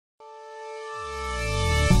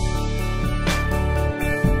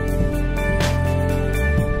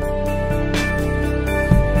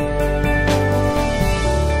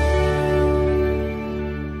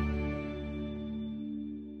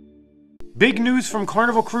Big news from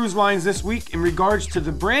Carnival Cruise Lines this week in regards to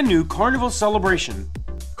the brand new Carnival Celebration.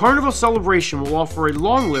 Carnival Celebration will offer a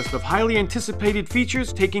long list of highly anticipated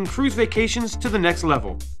features taking cruise vacations to the next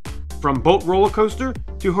level. From boat roller coaster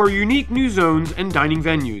to her unique new zones and dining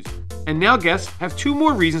venues. And now guests have two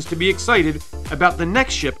more reasons to be excited about the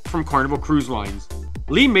next ship from Carnival Cruise Lines.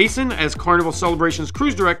 Lee Mason as Carnival Celebration's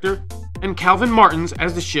cruise director and Calvyn Martens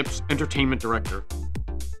as the ship's entertainment director.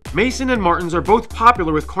 Mason and Martens are both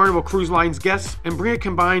popular with Carnival Cruise Line's guests and bring a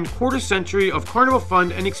combined quarter-century of Carnival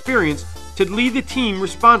fun and experience to lead the team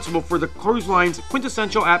responsible for the cruise line's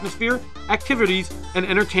quintessential atmosphere, activities, and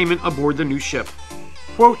entertainment aboard the new ship.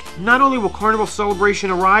 Quote, "Not only will Carnival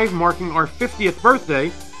Celebration arrive marking our 50th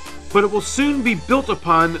birthday, but it will soon be built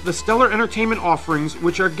upon the stellar entertainment offerings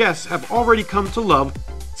which our guests have already come to love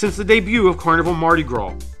since the debut of Carnival Mardi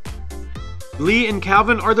Gras. Lee and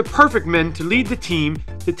Calvyn are the perfect men to lead the team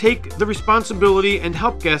to take the responsibility and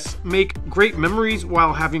help guests make great memories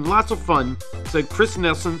while having lots of fun," said Chris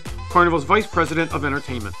Nelson, Carnival's Vice President of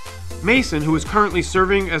Entertainment. Mason, who is currently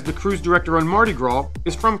serving as the cruise director on Mardi Gras,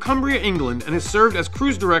 is from Cumbria, England, and has served as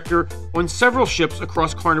cruise director on several ships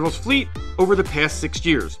across Carnival's fleet over the past 6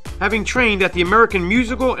 years, having trained at the American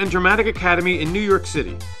Musical and Dramatic Academy in New York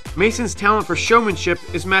City. Mason's talent for showmanship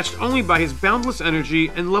is matched only by his boundless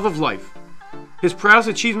energy and love of life. His proudest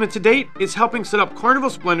achievement to date is helping set up Carnival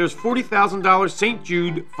Splendor's $40,000 St.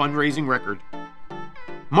 Jude fundraising record.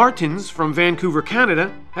 Martens, from Vancouver, Canada,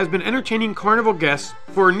 has been entertaining Carnival guests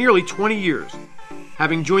for nearly 20 years.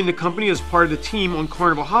 Having joined the company as part of the team on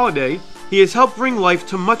Carnival Holiday, he has helped bring life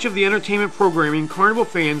to much of the entertainment programming Carnival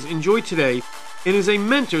fans enjoy today and is a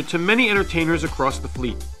mentor to many entertainers across the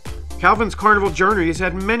fleet. Calvyn's Carnival journey has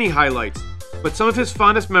had many highlights, but some of his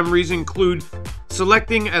fondest memories include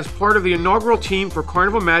selecting as part of the inaugural team for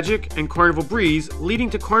Carnival Magic and Carnival Breeze, leading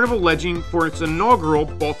to Carnival Legend for its inaugural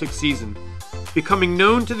Baltic season, becoming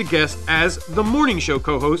known to the guests as the morning show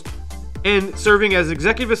co-host, and serving as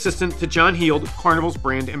executive assistant to John Heald, Carnival's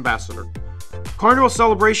brand ambassador. Carnival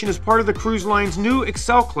Celebration is part of the cruise line's new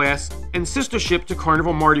Excel class and sister ship to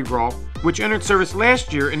Carnival Mardi Gras, which entered service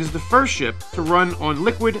last year and is the first ship to run on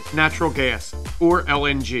liquid natural gas, or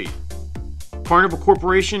LNG. Carnival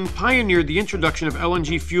Corporation pioneered the introduction of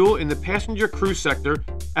LNG fuel in the passenger cruise sector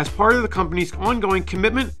as part of the company's ongoing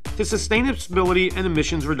commitment to sustainability and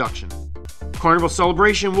emissions reduction. Carnival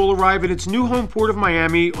Celebration will arrive at its new home port of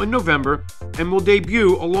Miami in November and will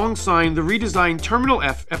debut alongside the redesigned Terminal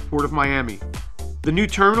F at Port of Miami. The new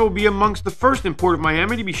terminal will be amongst the first in Port of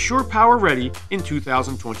Miami to be shore power ready in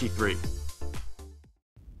 2023.